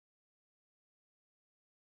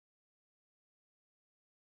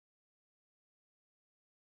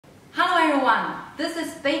everyone, this is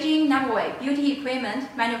Beijing NUBWAY beauty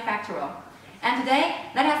equipment manufacturer, and today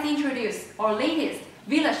let us introduce our latest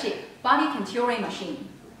Velashape body contouring machine.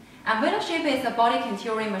 And Velashape is a body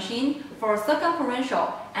contouring machine for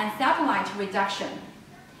circumferential and cellulite reduction,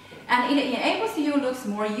 and it enables you to look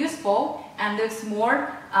more useful and looks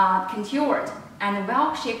more contoured and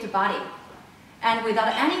well-shaped body, and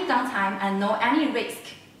without any downtime and no any risk.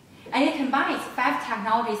 And it combines 5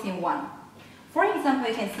 technologies in one. For example,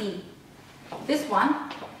 you can see this one.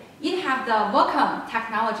 It has the vacuum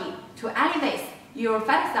technology to elevate your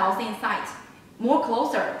fat cells inside more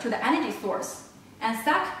closer to the energy source, and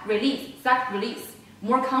suck release,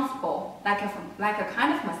 more comfortable, like a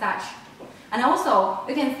kind of massage. And also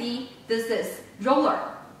you can see this is roller.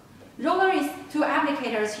 Roller is 2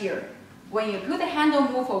 applicators here. When you put the handle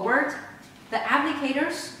move forward, the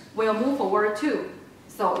applicators will move forward too.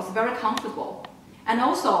 So it's very comfortable. And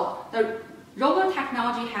also the roller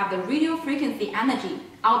technology have the radio frequency energy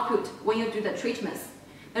output when you do the treatments.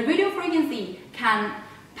 The radio frequency can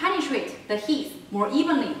penetrate the heat more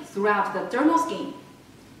evenly throughout the dermal skin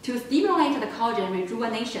to stimulate the collagen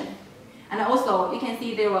rejuvenation. And also you can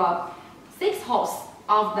see there are 6 holes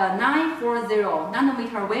of the 940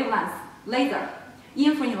 nanometer wavelength laser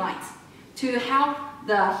infrared light to help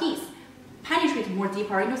the heat penetrate more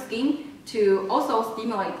deeper into skin to also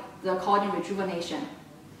stimulate the collagen rejuvenation.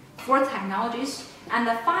 4 technologies, and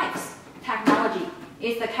the 5th technology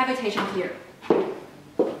is the cavitation here.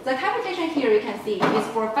 The cavitation here you can see is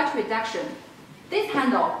for fat reduction. This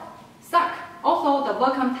handle suck also the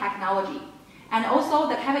vacuum technology, and also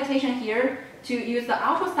the cavitation here to use the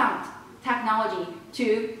ultrasound technology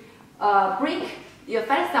to break your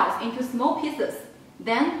fat cells into small pieces.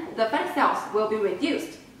 Then the fat cells will be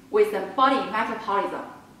reduced with the body metabolism.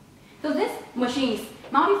 So this machine's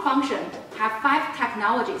multifunction have 5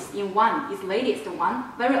 technologies in one, its latest one,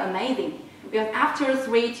 very amazing. Because after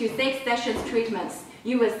 3 to 6 sessions treatments,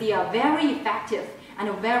 you will see a very effective and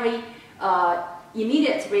a very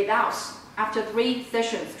immediate results. After 3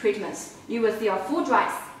 sessions treatments, you will see a full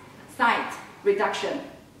dry site reduction.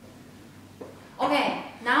 Okay,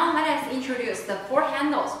 now let us introduce the 4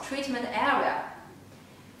 handles treatment area.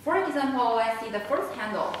 For example, let's see the first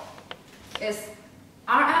handle is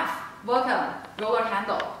RF vacuum roller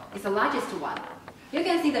handle. It's the largest one. You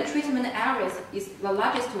can see the treatment areas is the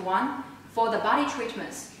largest one for the body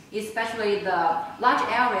treatments, especially the large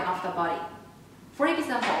area of the body. For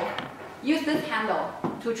example, use this handle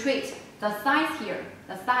to treat the size here,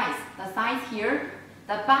 the size here,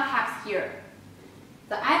 the buttocks here,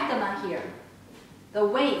 the abdomen here, the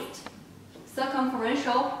waist,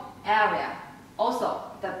 circumferential area, also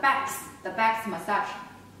the backs massage,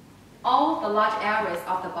 all the large areas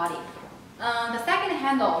of the body. The second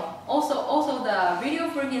handle, also the radio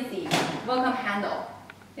frequency vacuum handle.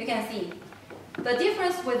 You can see the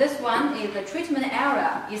difference with this one is the treatment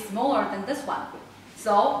area is smaller than this one.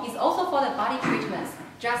 So it's also for the body treatments,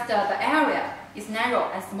 just the area is narrow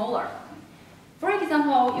and smaller. For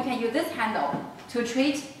example, you can use this handle to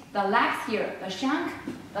treat the legs here, the shank,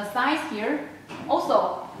 the thighs here,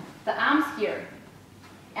 also the arms here,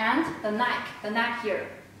 and the neck here.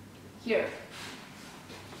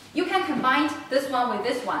 You can combine this one with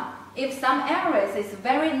this one. If some areas is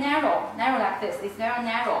very narrow like this, it's very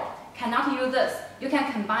narrow, cannot use this, you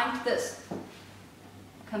can combine this.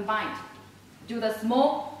 Combined. Do the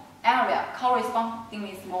small area,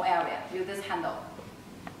 correspondingly small area, use this handle.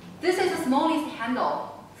 This is the smallest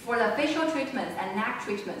handle for the facial treatments and neck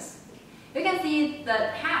treatments. You can see the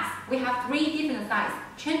heads, we have 3 different sizes,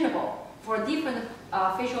 changeable for different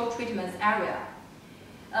facial treatments area.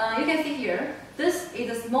 You can see here, this is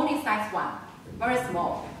the smallest size one, very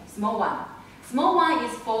small one. Small one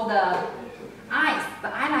is for the eyes, the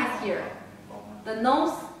eyelines here, the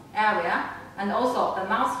nose area, and also the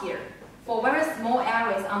mouth here, for very small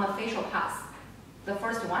areas on the facial parts. The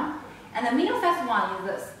first one. And the middle size one is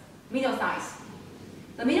this, middle size.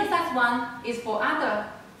 The middle size one is for other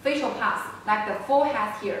facial parts, like the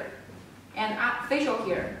forehead here, and facial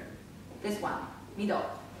here, this one, middle.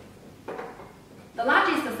 The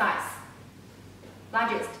largest size,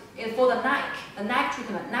 is for the neck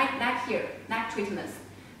treatment, neck here, neck treatments.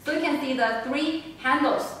 So you can see the 3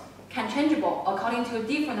 handles can changeable according to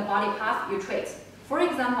different body parts you treat. For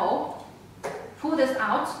example, pull this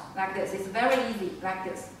out like this, it's very easy, like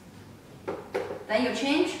this. Then you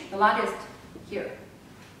change the largest here.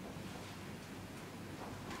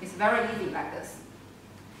 It's very easy like this.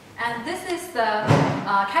 And this is the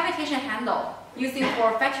cavitation handle using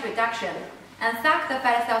for fat reduction, and suck the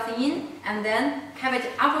fat cells in, and then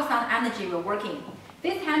ultrasound energy will working.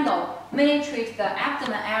 This handle mainly treats the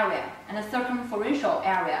abdomen area and the circumferential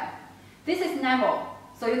area. This is navel,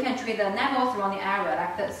 so you can treat the navel surrounding area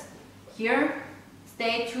like this. Here,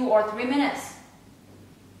 stay 2 or 3 minutes.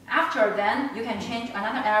 After then, you can change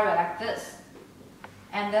another area like this.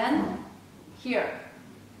 And then here,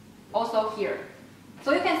 also here.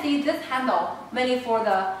 So you can see this handle mainly for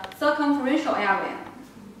the circumferential area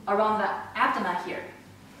around the abdomen here.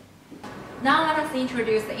 Now let us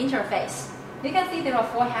introduce the interface. You can see there are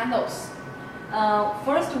 4 handles.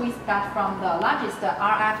 First we start from the largest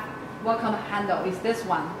RF welcome handle is this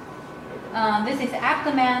one. This is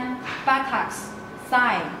abdomen, buttocks,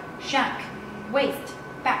 thigh, shank, waist,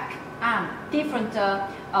 back, arm, different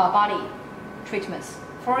body treatments.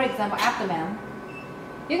 For example, abdomen.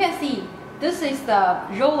 You can see this is the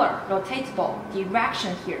roller rotatable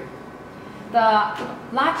direction here. The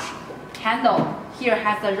large handle here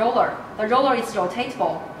has the roller. The roller is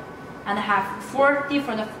rotatable and have 4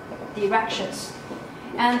 different directions.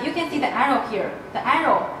 And you can see the arrow here. The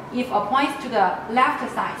arrow, if it points to the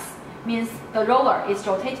left side, means the roller is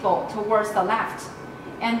rotatable towards the left.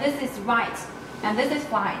 And this is right, and this is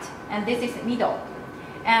right, and this is middle.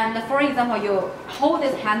 And for example, you hold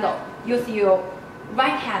this handle, use your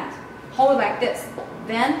right hand, hold like this,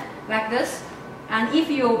 then like this. And if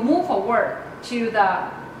you move forward to the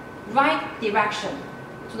right direction,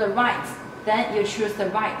 to the right, then you choose the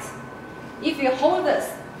right. If you hold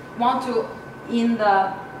this, want to in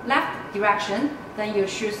the left direction, then you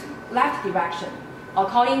choose left direction,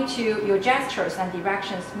 according to your gestures and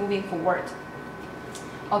directions moving forward.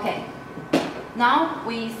 Okay, now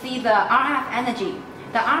we see the RF energy.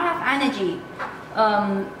 The RF energy,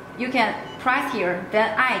 you can press here,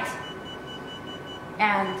 then add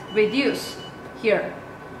and reduce here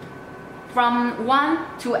from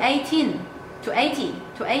 1 to 18 to 80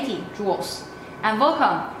 joules. And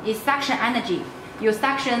vacuum is suction energy. You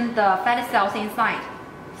suction the fat cells inside.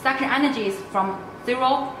 Suction energy is from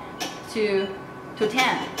 0 to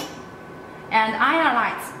 10. And IR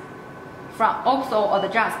lights from also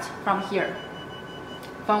adjust from here,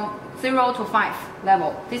 from 0 to 5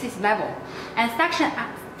 level. This is level. And suction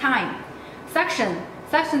time,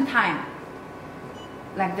 suction time,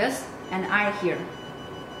 like this, and I here.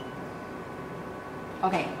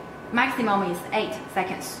 Okay, maximum is 8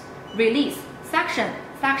 seconds. Release, suction,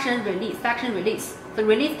 release. The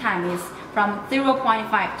release time is from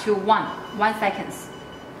 0.5 to 1 seconds.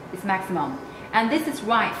 It's maximum. And this is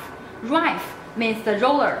rife. Rife means the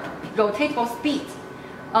roller rotatable speed.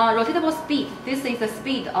 Rotatable speed, this is the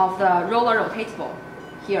speed of the roller rotatable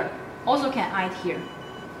here. Also can add here.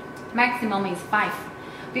 Maximum is 5.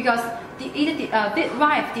 Because the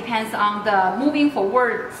rife depends on the moving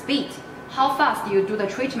forward speed. How fast you do the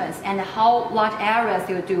treatments and how large areas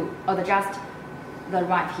you do adjust the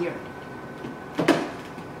rife here.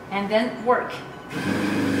 And then work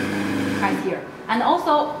right here. And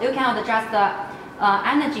also you can adjust the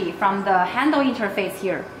energy from the handle interface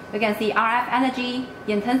here. You can see RF energy,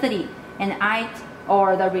 intensity, and add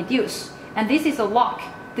or the reduce. And this is a lock.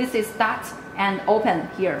 This is start and open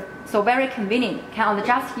here. So very convenient. Can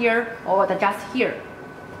adjust here or adjust here.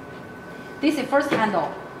 This is first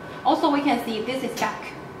handle. Also we can see this is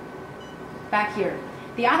back here.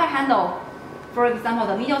 The other handle, for example,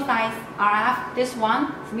 the middle size RF, this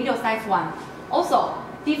one is middle size one. Also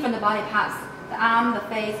different body parts. The arm, the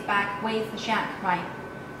face, back, waist, shank, right?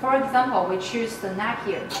 For example, we choose the neck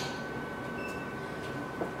here.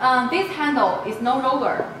 This handle is no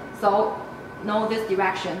roller, so no this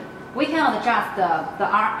direction. We can adjust the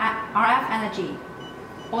RF energy,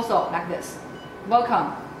 also like this.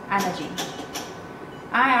 Welcome energy.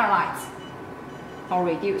 IR lights, or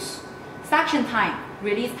reduce. Suction time,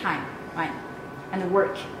 release time, right? And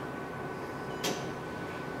work.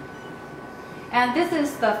 And this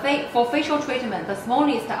is the for facial treatment, the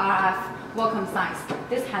smallest RF welcome size.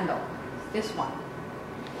 This handle, this one.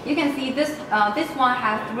 You can see this one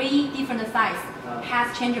has 3 different sizes,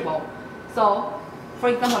 has changeable. So, for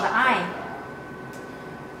example, the eye.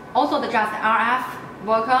 Also adjust RF,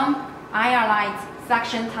 welcome, IR lights,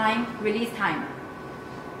 suction time, release time.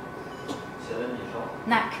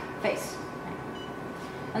 Neck, face.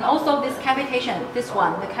 And also this cavitation, this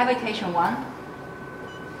one, the cavitation one,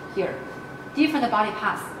 here. Different body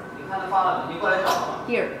parts.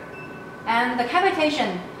 Here. And the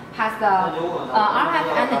cavitation has the RF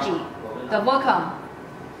energy, the vacuum,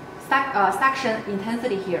 suction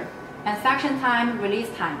intensity here, and suction time, release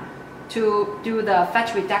time to do the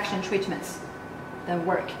fat reduction treatments. Then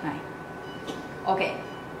work. Right. Okay.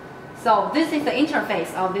 So this is the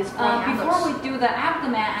interface of this before we do the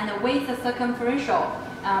abdomen and the waist circumferential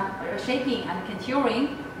shaping and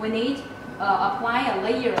contouring, we need apply a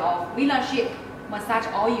layer of Velashape massage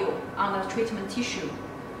oil on the treatment tissue.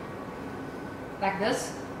 like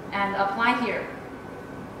this, and apply here.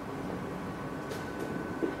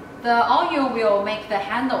 The oil will make the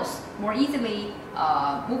handles more easily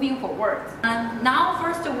moving forward. And now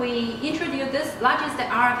first we introduce this largest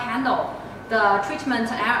RF handle. The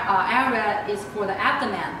treatment area is for the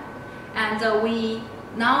abdomen. And we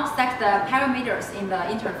now set the parameters in the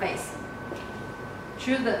interface.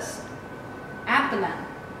 Choose this, abdomen.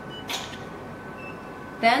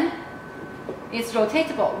 Then it's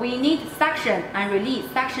rotatable. We need suction and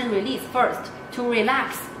release first to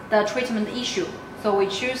relax the treatment issue. So we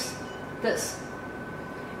choose this.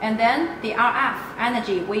 And then the RF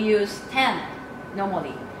energy, we use 10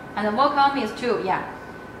 normally. And the welcome is 2, yeah.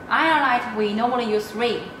 IR light, we normally use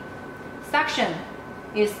 3. Suction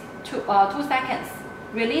is 2 seconds.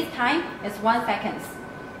 Release time is 1 second.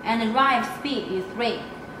 And drive speed is 3.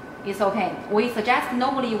 It's okay. We suggest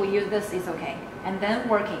normally we use this, is okay. And then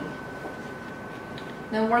working.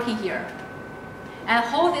 Then working here. And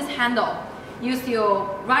hold this handle. Use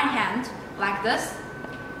your right hand like this.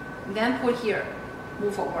 Then put here.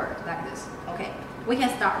 Move forward like this. Okay. We can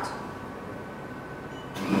start.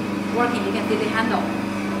 Working. You can see the handle.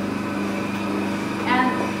 And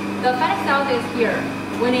the fat cells is here.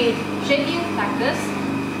 We need shaking like this,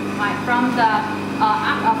 right, from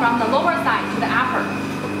the lower side to the upper.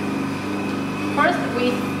 First,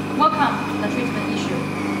 we welcome the treatment issue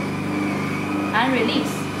and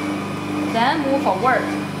release. Then move forward,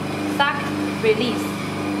 suck, release.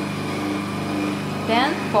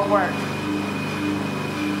 Then forward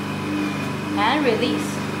and release.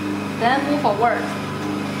 Then move forward,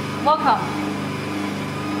 welcome,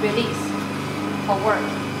 release, forward.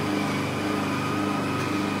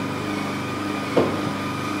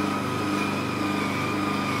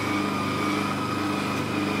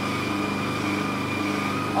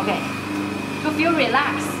 Okay, to feel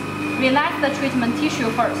relaxed, relax the treatment tissue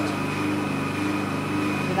first.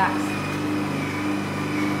 Relax.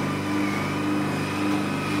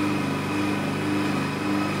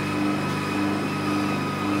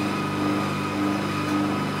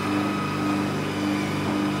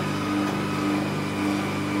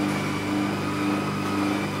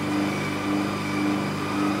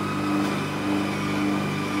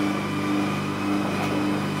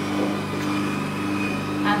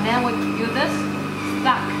 And then we do this,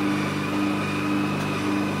 suck.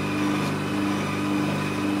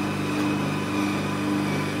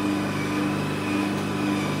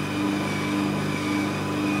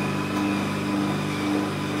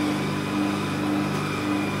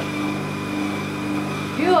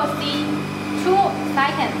 You will see 2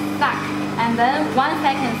 seconds suck and then 1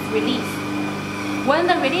 second release. When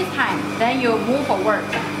the release time, then you move forward.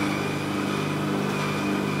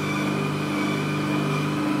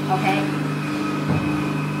 Okay.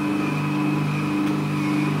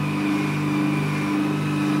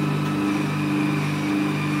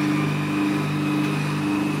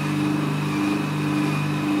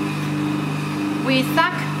 We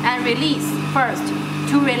suck and release first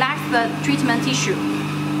to relax the treatment tissue.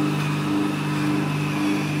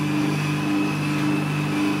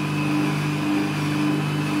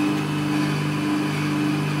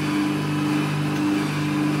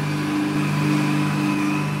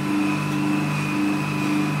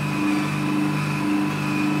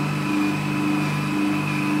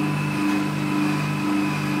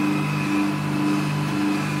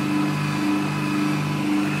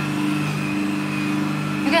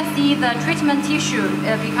 You can see the treatment tissue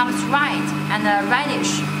becomes white and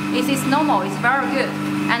reddish. It is normal, it's very good.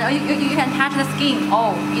 And you can touch the skin.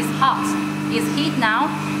 Oh, it's hot. It's heat now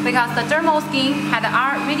because the dermal skin had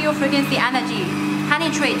our radio frequency energy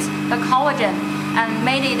penetrate the collagen and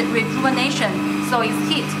made it rejuvenation. So it's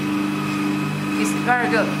heat. It's very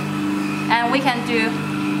good. And we can do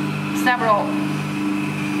several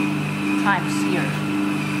times here.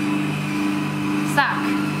 Suck.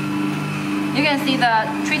 You can see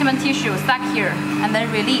the treatment tissue suck here and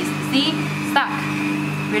then release. See? Suck,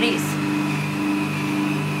 release.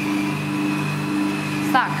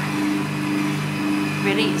 Suck,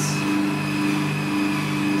 release.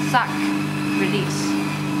 Suck, release.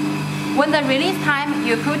 When the release time,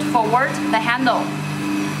 you put forward the handle.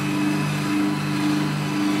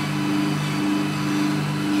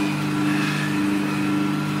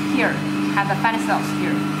 Here, have the fatty cells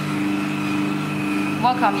here.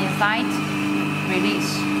 Welcome inside.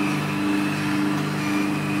 Release.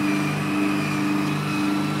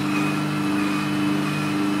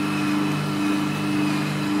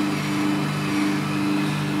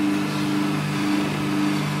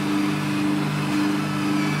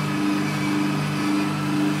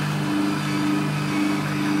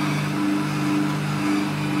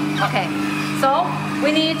 Okay, So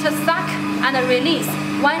we need to suck and release.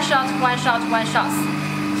 One shot, one shot, one shot.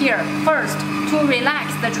 Here, first, to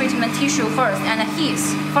relax the treatment tissue first and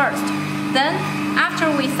ease first. Then,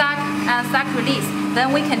 after we suck and suck release,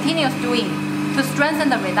 then we continue doing to strengthen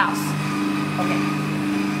the results.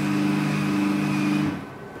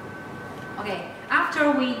 Okay,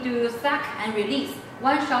 after we do suck and release,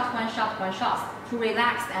 one shot, one shot, one shot to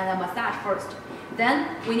relax and massage first.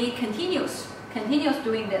 Then we need continuous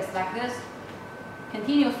doing this like this,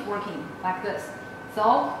 continuous working like this.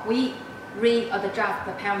 So we readjust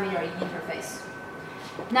the parameter interface.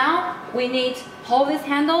 Now we need hold this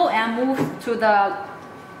handle and move to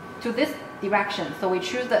this direction. So we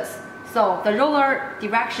choose this. So the roller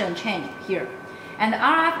direction change here. And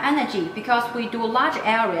RF energy, because we do large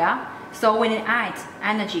area, so we need add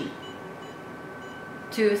energy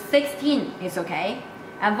to 16 is okay.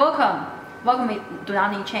 And vacuum do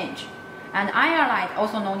not need change. And IR light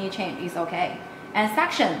also no need change is okay. And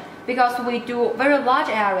suction, because we do very large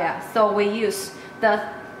area, so we use the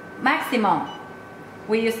maximum.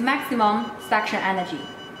 We use maximum suction energy.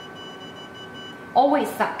 Always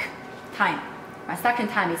suck time. My suction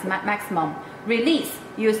time is maximum. Release,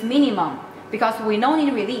 use minimum, because we no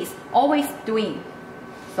need release. Always doing.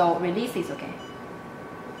 So release is okay.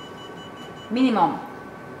 Minimum,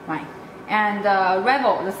 right? And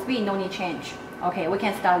revel, the speed no need change. Okay, we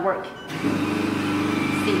can start work.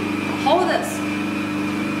 See, hold this,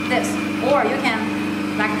 or you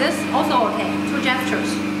can like this, also okay. 2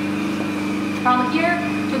 gestures. From here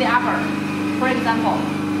to the upper, for example.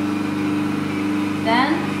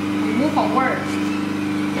 Then we move forward,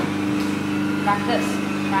 like this,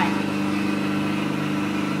 right?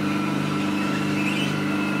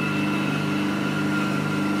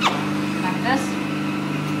 Like this.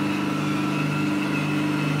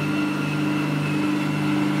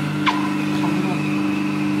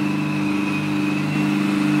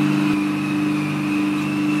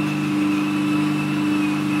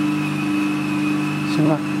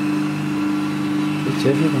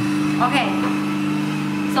 Okay,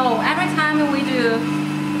 so every time we do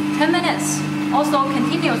 10 minutes, also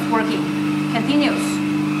continuous working, continuous,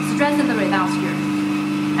 strengthen the results here.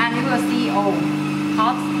 And you will see, oh,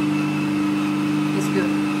 hot is good.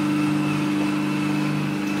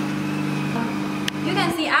 You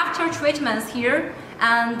can see after treatments here,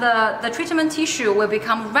 and the treatment tissue will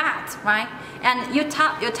become red, right? And you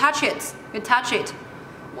touch it.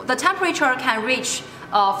 The temperature can reach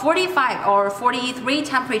 45 or 43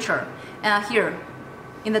 temperature here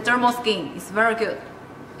in the dermal skin. It's very good.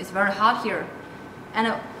 It's very hot here.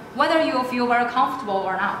 And whether you feel very comfortable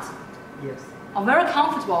or not. Yes. Very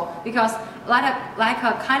comfortable, because like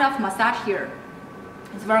a kind of massage here.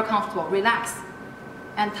 It's very comfortable. Relax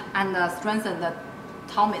and strengthen the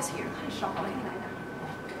tummies here.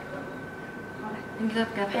 你给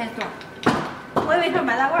它拍一段。我以为是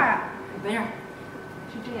买大褂啊。没事。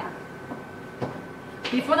是这样。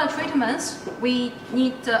 Before the treatments, we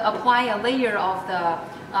need to apply a layer of the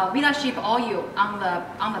Velashape oil on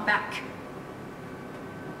the back.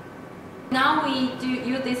 Now we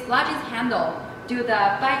use this largest handle, do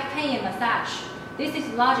the back pain massage. This is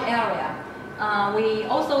large area. We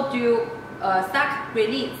also do suck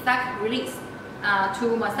release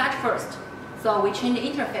to massage first. So we change the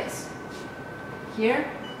interface. Here,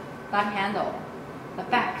 back handle, the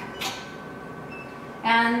back.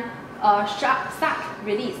 And suck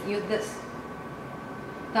release, use this.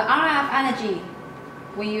 The RF energy,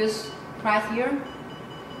 we use price here.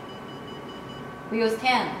 We use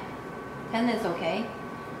 10. 10 is okay.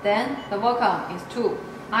 Then the vacuum is 2.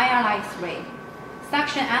 IR light 3.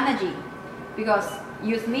 Suction energy, because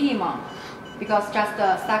use minimum, because just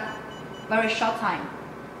suck very short time.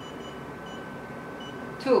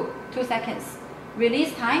 2 seconds.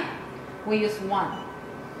 Release time, we use 1.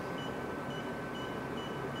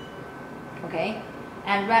 Okay,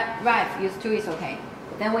 and rev use 2 is okay.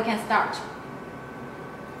 Then we can start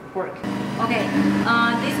work. Okay,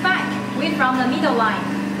 this back, we from the middle line,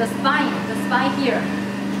 the spine here,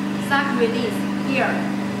 suck release here.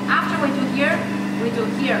 After we do here, we do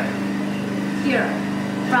here, here.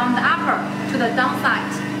 From the upper to the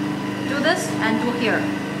downside, do this and do here,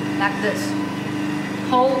 like this.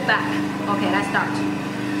 Hold back. Okay, let's start.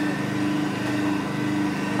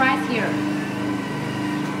 Press here.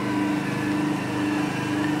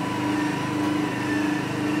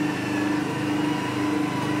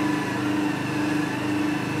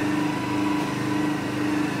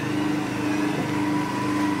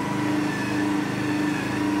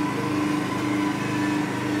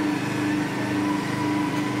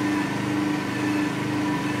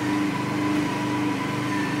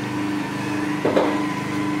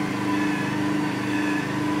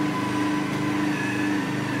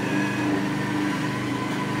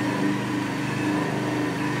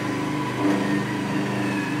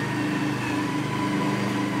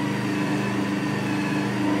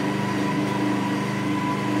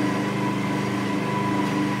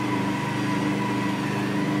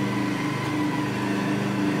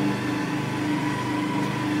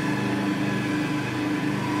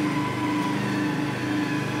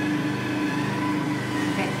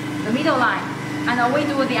 middle line, and we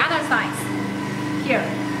do the other sides here.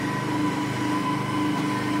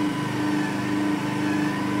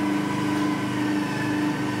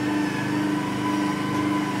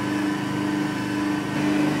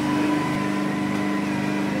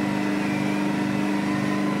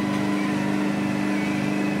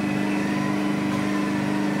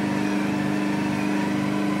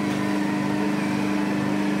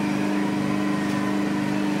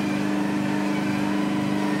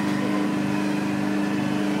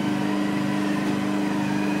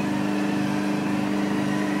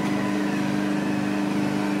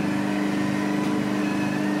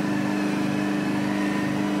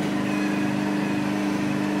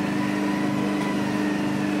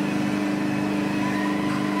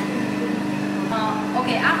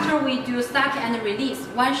 Okay, after we do stack and release,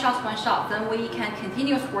 one shot, then we can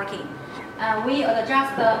continue working. We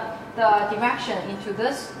adjust the direction into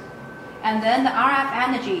this, and then the RF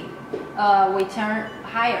energy we turn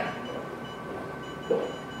higher.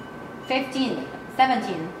 15,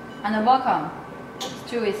 17, and the welcome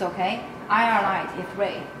 2 is okay. IR light is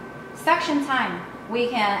 3. Section time we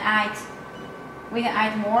can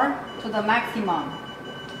add more to the maximum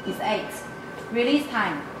is 8. Release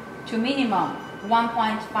time to minimum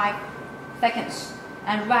 1.5 seconds,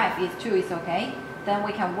 and rev is 2 is okay. Then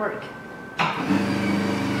we can work.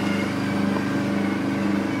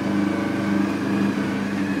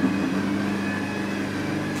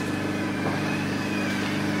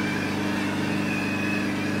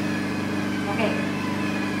 Okay.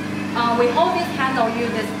 We hold this handle, use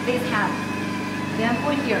this hand. Then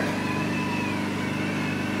put here.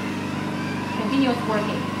 Continuous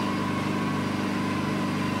working.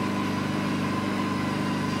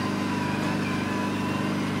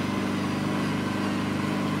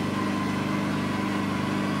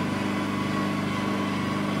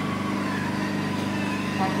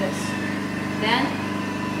 Like this. Then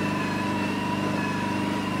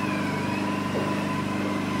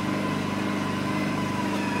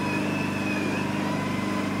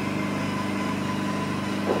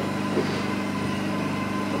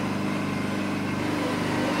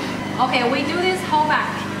okay, we do this whole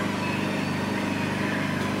back.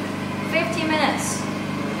 15 minutes.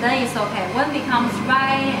 Then it's okay. When it becomes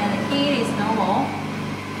dry and heat is normal.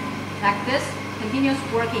 Like this, continuous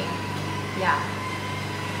working. Yeah.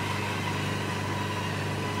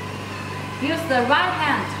 Use the right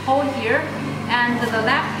hand, hold here, and the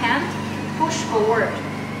left hand push forward.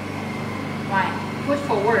 Right, push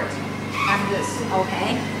forward, like this,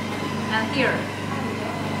 okay? And here.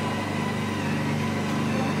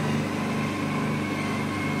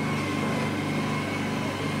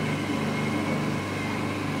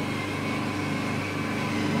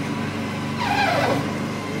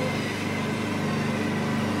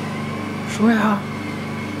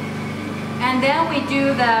 And then we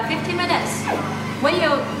do the 15 minutes.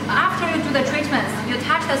 After you do the treatments, you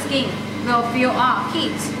touch the skin, will feel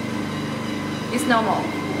heat. It's normal.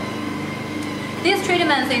 This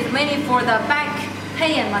treatment is mainly for the back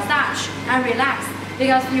pain massage and relax,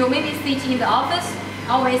 because you maybe sit in the office,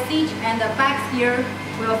 always sit, and the back here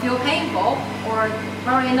will feel painful or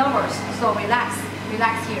very nervous. So relax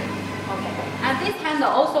here. Okay. And this handle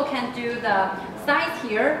also can do the sides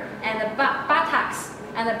here and the buttocks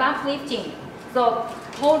and the butt lifting. So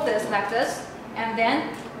hold this like this, and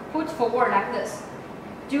then put forward like this.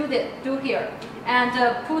 Do here, and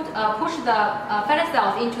push the fat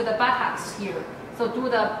cells into the buttocks here. So do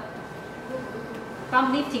the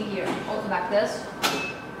bump lifting here, also like this.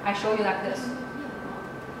 I show you like this.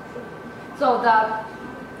 So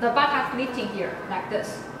the buttocks lifting here, like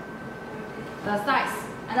this. The size,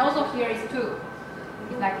 and also here is 2,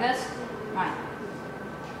 like this, right?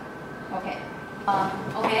 Okay.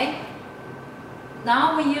 Okay.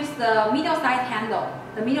 Now we use the middle size handle,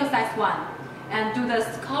 the middle size one, and do the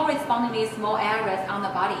correspondingly small areas on the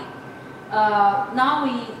body. Now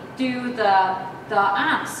we do the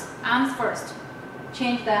arms first.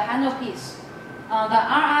 Change the handle piece. The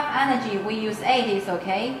RF energy we use 8 is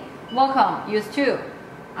okay. Welcome use 2.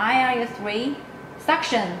 IR use 3.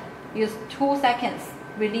 Suction use 2 seconds.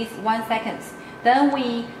 Release 1 second. Then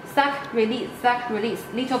we suck, release,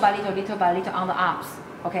 little by little on the arms.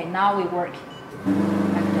 Okay, now we work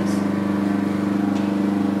like this.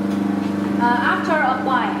 After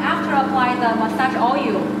apply the massage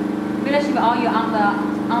oil, Velashape oil on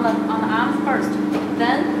the arms first.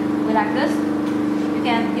 Then we like this.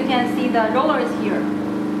 You can see the roller is here.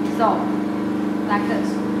 So like this.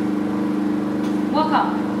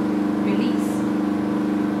 Welcome, release.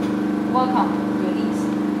 Welcome.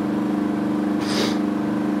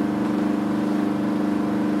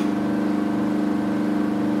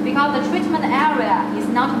 Because because the treatment area is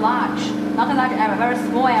not large area, very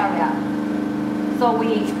small area. So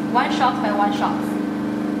we one shot by one shot.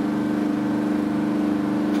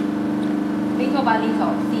 Little by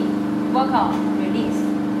little, see, work on, release.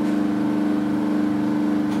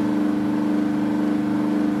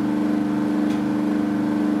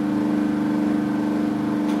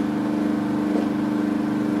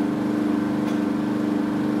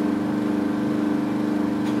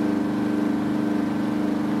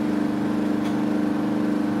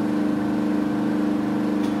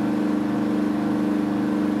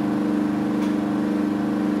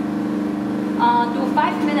 Do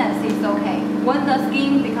 5 minutes is okay. When the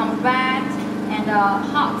skin becomes red and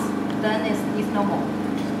hot, then it's normal.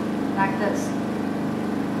 Like this.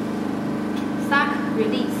 Suck,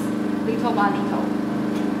 release, little by little.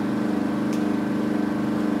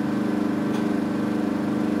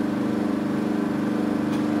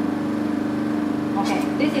 Okay,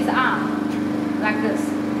 this is arm. Like this.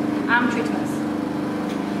 Arm treatments.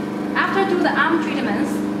 After do the arm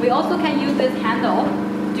treatments, we also can use this handle.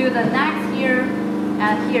 Do the neck here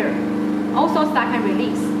and here. Also suck and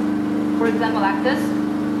release. For example, like this.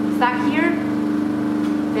 Suck here,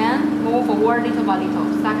 then move forward little by little.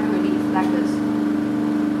 Suck and release, like this.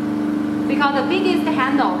 Because the biggest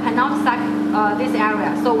handle cannot suck this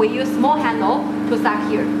area, so we use small handle to suck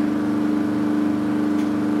here.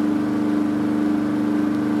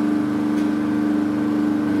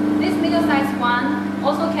 This middle size one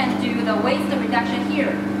also can do the waist reduction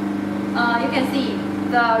here. You can see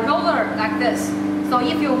the roller like this. So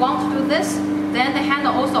if you want to do this, then the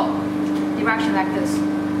handle also direction like this.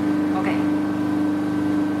 Okay.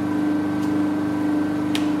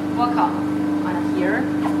 Work on here.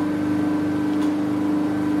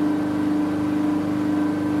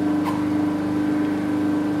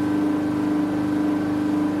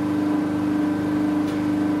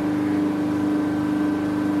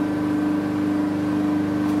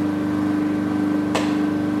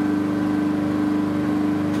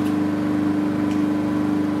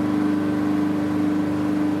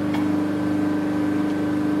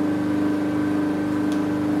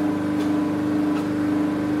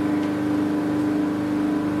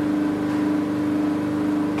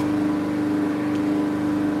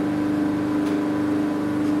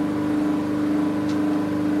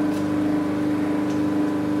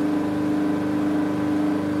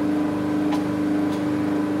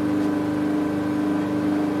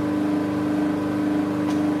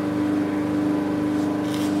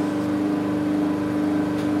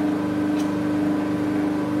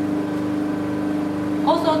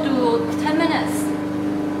 Also do 10 minutes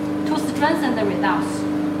to strengthen the results.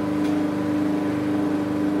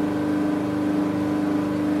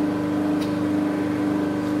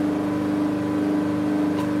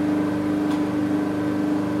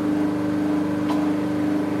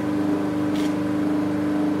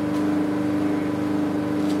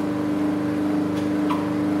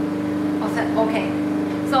 Okay,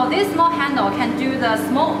 so this small handle can do the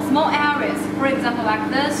small areas. For example, like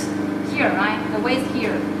this. Here, right? The waist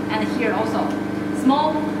here and here also.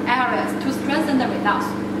 Small areas to strengthen the results,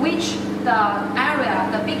 which the area,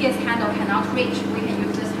 the biggest handle cannot reach. We can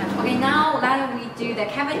use this handle. Okay, now let me do the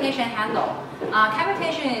cavitation handle.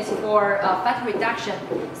 Cavitation is for fat reduction.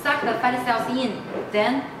 Suck the fat cells in,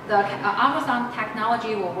 then the ultrasound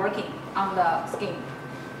technology will working on the skin.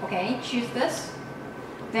 Okay, choose this.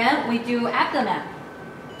 Then we do abdomen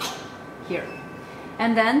here,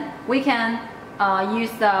 and then we can use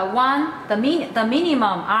the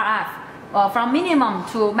minimum RF from minimum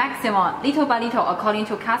to maximum, little by little, according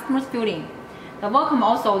to customer's feeling. The volume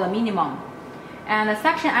also the minimum, and the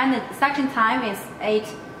suction time is 8.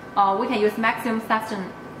 We can use maximum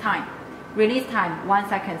suction time. Release time 1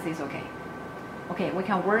 second is okay. Okay, we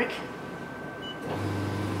can work.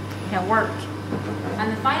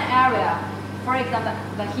 And the final area, for example,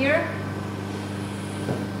 here,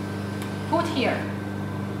 put here.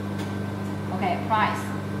 Okay, price.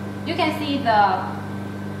 You can see the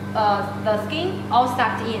skin all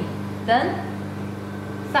sucked in. Then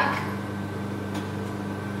suck.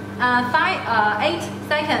 8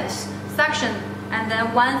 seconds suction, and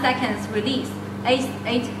then 1 second release.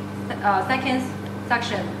 8 seconds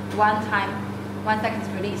suction, 1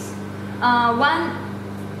 second release. One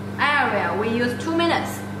area we use 2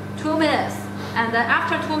 minutes. 2 minutes, and then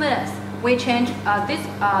after 2 minutes we change this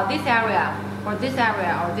area or this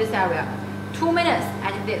area or this area. 2 minutes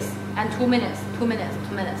at this, and 2 minutes, 2 minutes,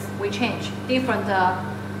 2 minutes. We change different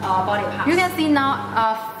body parts. You can see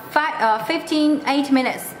now 8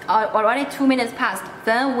 minutes, already 2 minutes passed.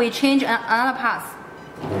 Then we change another path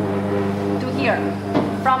to here.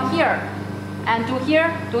 From here, And do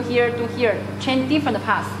here, do here, do here. Change different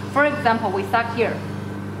paths. For example, we suck here.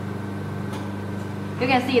 You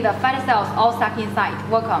can see the fat cells all stuck inside.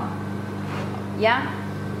 Welcome. Yeah?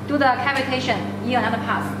 Do the cavitation in another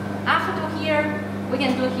path. After do here, we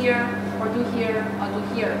can do here, or do here, or do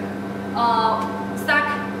here. Suck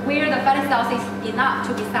where the fat cells is enough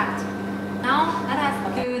to be sucked. Now let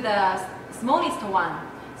us do the smallest one.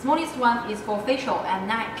 Smallest one is for facial and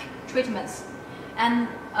neck treatments. And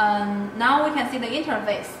now we can see the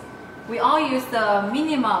interface. We all use the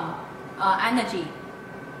minimum energy.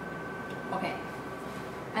 Okay.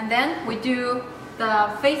 And then we do the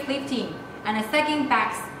face lifting and the sagging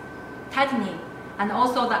backs tightening, and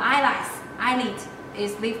also the eyelid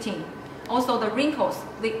is lifting. Also the wrinkles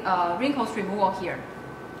removal here.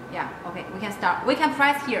 Yeah, okay, we can start. We can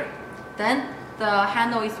press here. Then the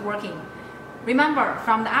handle is working. Remember,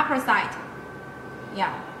 from the upper side.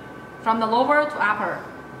 Yeah, from the lower to upper.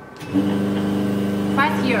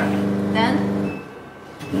 Press here. Then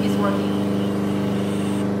it's working.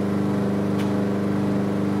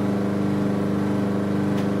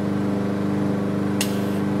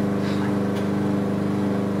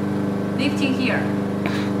 Lifting here.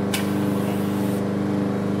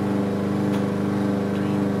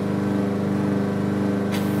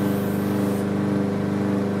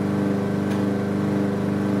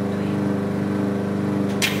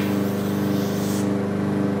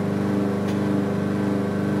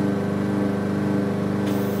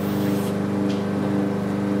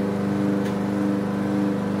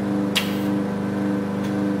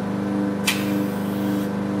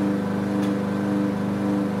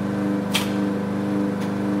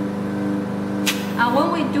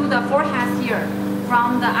 When we do the forehead here,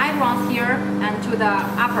 from the eyebrows here and to the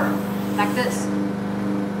upper, like this.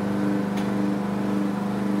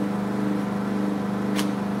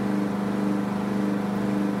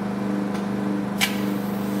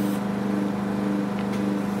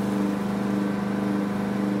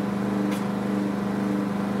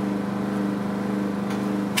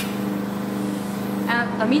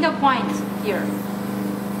 And the middle point here,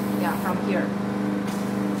 yeah, from here.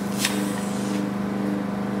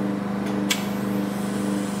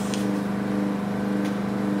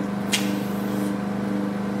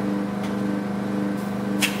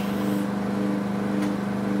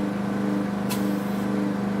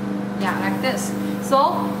 Yeah, like this.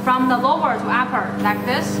 So from the lower to upper, like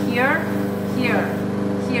this, here, here,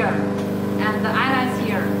 here, and the eyelids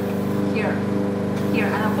here, here, here,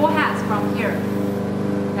 and the forehead from here,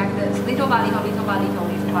 like this, little by little, little by little,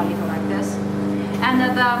 little by little, like this.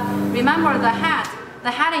 And remember the head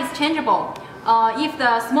is changeable. If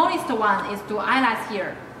the smallest one is to eyelids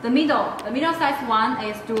here, the middle size one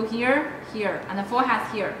is to here, here, and the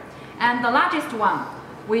forehead here, and the largest one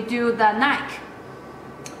we do the neck.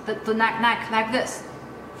 The neck like this,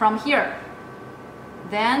 from here,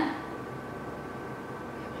 then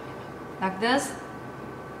like this,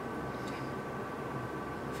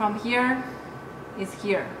 from here is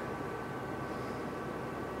here,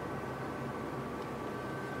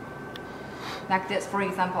 like this, for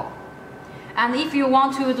example. And if you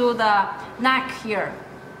want to do the neck here,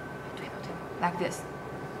 like this,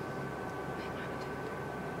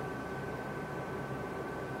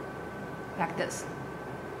 like this.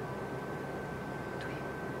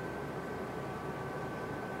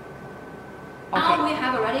 Now we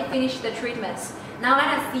have already finished the treatments. Now let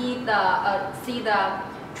us see the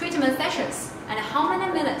treatment sessions and how many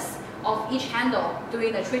minutes of each handle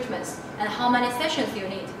doing the treatments, and how many sessions you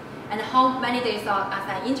need, and how many days are as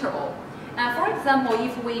an interval. And for example,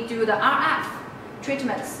 if we do the RF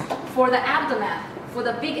treatments for the abdomen, for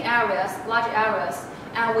the big areas, large areas,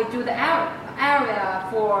 and we do the area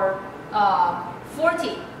for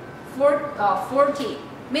 40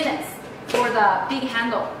 minutes for the big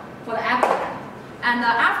handle for the abdomen. And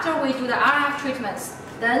after we do the RF treatments,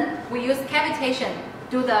 then we use cavitation,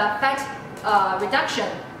 do the fat reduction.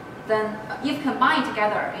 Then if combined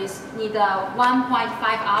together, is need 1.5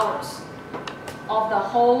 hours of the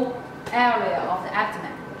whole area of the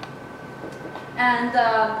abdomen. And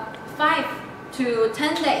 5 to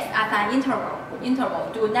 10 days as an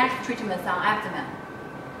interval do neck treatments on abdomen.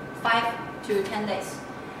 5 to 10 days.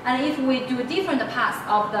 And if we do different parts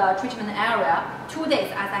of the treatment area, 2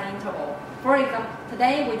 days as an interval. For example,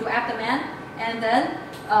 today we do abdomen, and then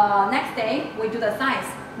next day we do the thighs.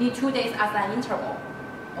 Need 2 days as an interval.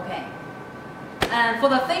 Okay. And for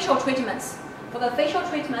the facial treatments,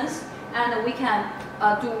 and we can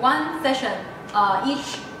do 1 session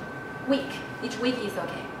each week. Each week is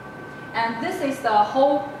okay. And this is the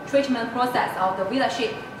whole treatment process of the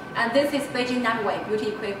Velashape. And this is Beijing NUBWAY Beauty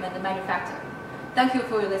Equipment Manufacturer. Thank you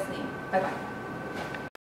for your listening. Bye bye.